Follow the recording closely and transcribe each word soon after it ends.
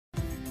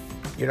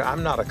You know,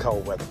 I'm not a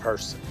cold weather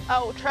person.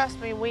 Oh, trust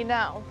me, we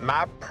know.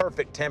 My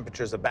perfect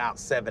temperature is about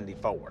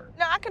 74.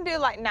 No, I can do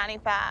like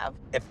 95.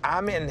 If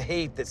I'm in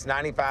heat that's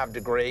 95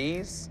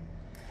 degrees,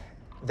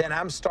 then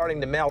I'm starting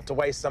to melt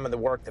away some of the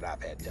work that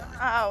I've had done.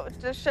 Oh,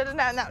 just should have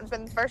known that would have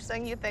been the first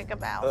thing you think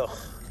about. Ugh.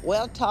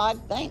 Well, Todd,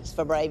 thanks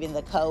for braving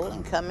the cold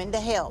and coming to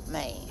help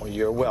me. Well,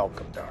 you're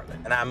welcome, darling.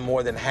 And I'm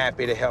more than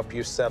happy to help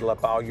you settle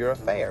up all your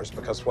affairs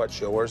because what's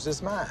yours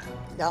is mine.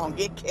 Don't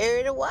get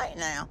carried away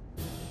now.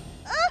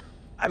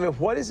 I mean,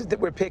 what is it that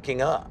we're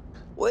picking up?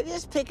 We're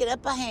just picking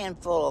up a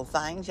handful of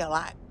things,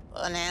 like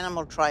an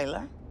animal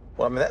trailer.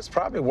 Well, I mean, that's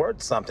probably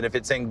worth something if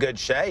it's in good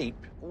shape.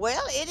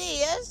 Well, it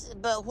is,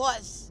 but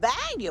what's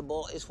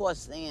valuable is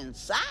what's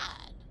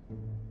inside.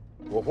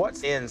 Well,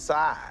 what's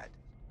inside?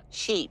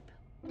 Sheep.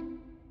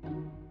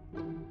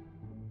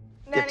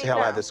 Get the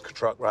hell out of this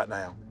truck right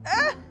now.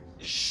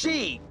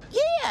 Sheep?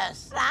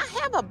 Yes, I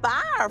have a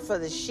buyer for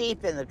the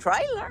sheep in the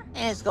trailer.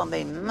 And it's gonna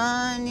be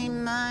money,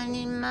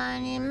 money,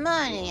 money,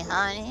 money,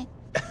 honey.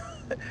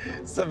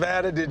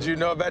 Savannah, did you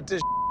know about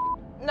this?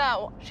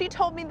 No, she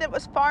told me that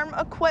was farm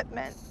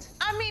equipment.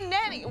 I mean,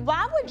 Nanny,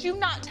 why would you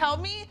not tell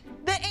me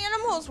the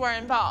animals were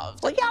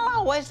involved? Well, y'all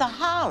always are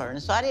hollering,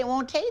 so I didn't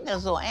want to tell you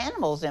there's little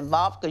animals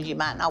involved because you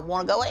might not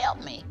want to go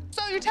help me.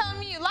 So you're telling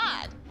me you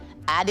lied?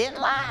 I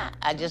didn't lie.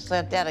 I just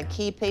left out a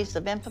key piece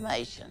of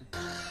information.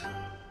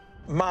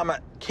 Mama,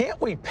 can't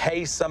we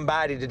pay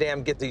somebody to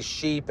damn get these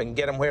sheep and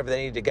get them wherever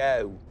they need to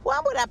go? Why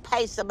would I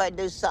pay somebody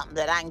to do something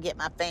that I can get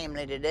my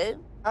family to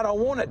do? I don't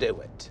want to do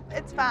it.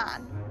 It's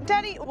fine.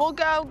 Daddy, we'll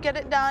go get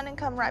it done and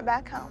come right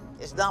back home.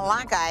 It's not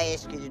like I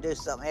ask you to do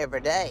something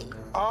every day.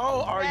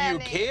 Oh, are you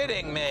Nanny.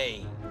 kidding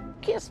me?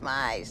 Kiss my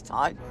eyes,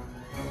 Todd.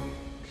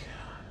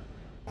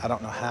 I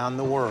don't know how in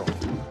the world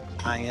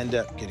I end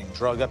up getting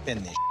drug up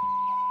in this.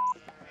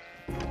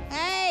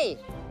 Hey!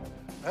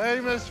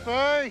 Hey, Miss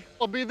Faye.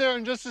 I'll be there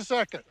in just a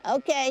second.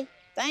 Okay,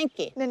 thank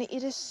you. Nanny,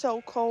 it is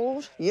so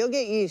cold. You'll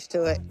get used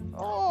to it.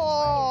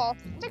 Oh,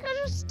 I think I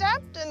just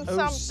stepped in Oh,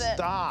 something.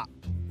 stop.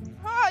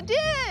 Oh, I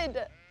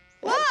did.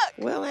 Look,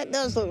 Well, that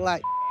does look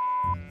like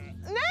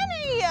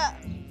Nanny.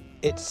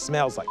 It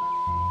smells like.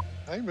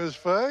 Hey, Miss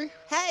Faye.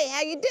 Hey,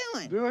 how you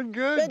doing? Doing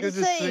good. Good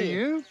to see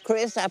you.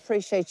 Chris, I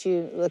appreciate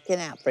you looking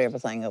out for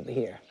everything over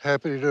here.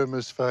 Happy to do it,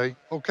 Miss Faye.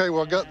 Okay,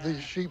 well, I got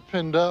these sheep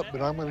pinned up,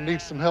 but I'm gonna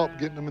need some help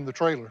getting them in the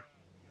trailer.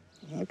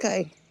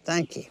 Okay,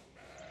 thank you.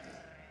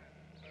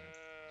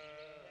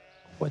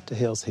 What the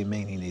hell's he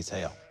mean he needs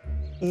help?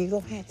 You're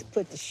gonna have to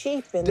put the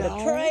sheep in the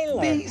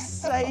trailer. Don't be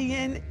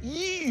saying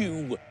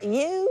you.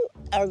 You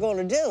are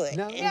gonna do it.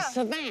 No. And Yeah.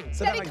 Savannah.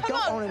 Savannah, Daddy, go come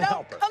on. on and No,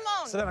 help her. come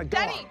on. Savannah, go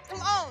Daddy, on.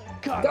 come on.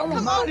 God, Come on,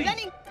 Come on, almighty.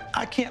 Daddy.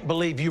 I can't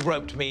believe you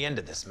roped me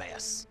into this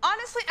mess.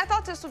 Honestly, I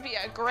thought this would be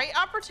a great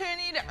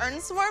opportunity to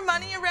earn some more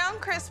money around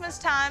Christmas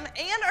time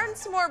and earn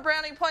some more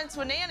brownie points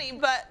with Nanny,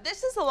 but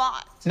this is a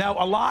lot. No,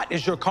 a lot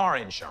is your car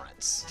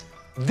insurance.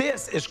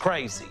 This is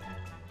crazy.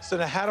 So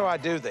now how do I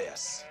do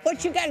this?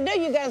 What you gotta do,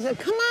 you gotta say,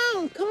 come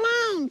on, come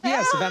on. Yeah,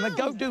 come Savannah, on.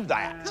 go do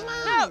that. Come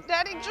on. No,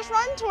 Daddy, just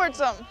run towards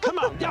them. Come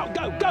on, go,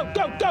 go, go,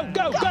 go, go,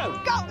 go,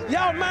 go. Go.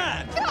 Y'all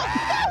mine. Go,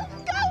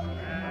 go,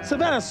 go.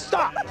 Savannah,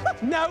 stop.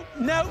 No,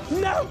 no,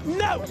 no,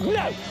 no,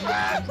 no.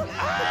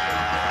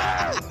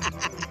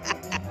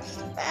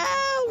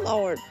 Oh,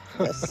 Lord.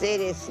 The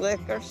city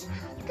slickers.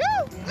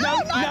 Go. No,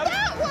 not no.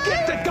 that way.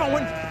 Get to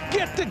going.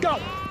 Get to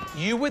going.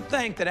 You would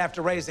think that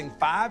after raising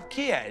 5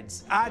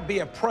 kids, I'd be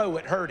a pro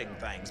at herding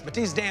things, but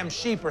these damn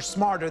sheep are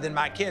smarter than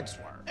my kids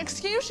were.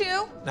 Excuse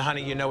you? Now,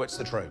 honey, you know it's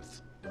the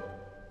truth.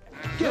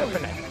 Get up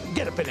in there.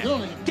 Get up in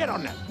there. Get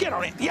on there. Get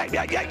on it. Yeah,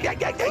 yeah, yeah, yeah,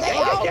 yeah, yeah, yeah,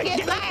 all yeah, get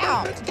yeah.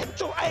 loud. Let's get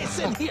your ass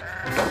in here.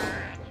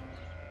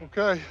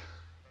 Okay.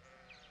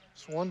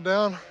 It's one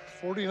down,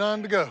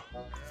 49 to go.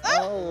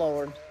 Oh,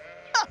 Lord.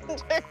 Oh,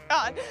 dear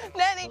God.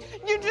 Nanny,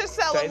 you just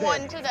selling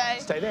one today.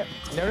 Stay there.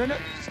 No, no, no.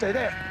 Stay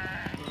there.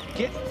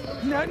 Get.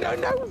 No, no,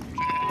 no.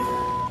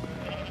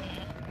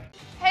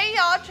 Hey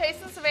y'all, Chase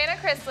and Savannah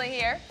Chrisley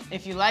here.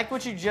 If you like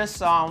what you just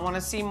saw and want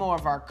to see more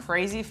of our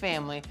crazy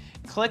family,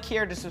 click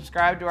here to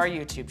subscribe to our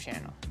YouTube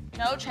channel.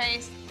 No,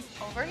 Chase,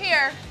 over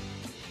here.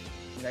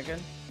 Is that good?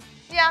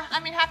 Yeah, I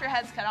mean, half your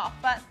head's cut off,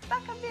 but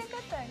that could be a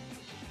good thing.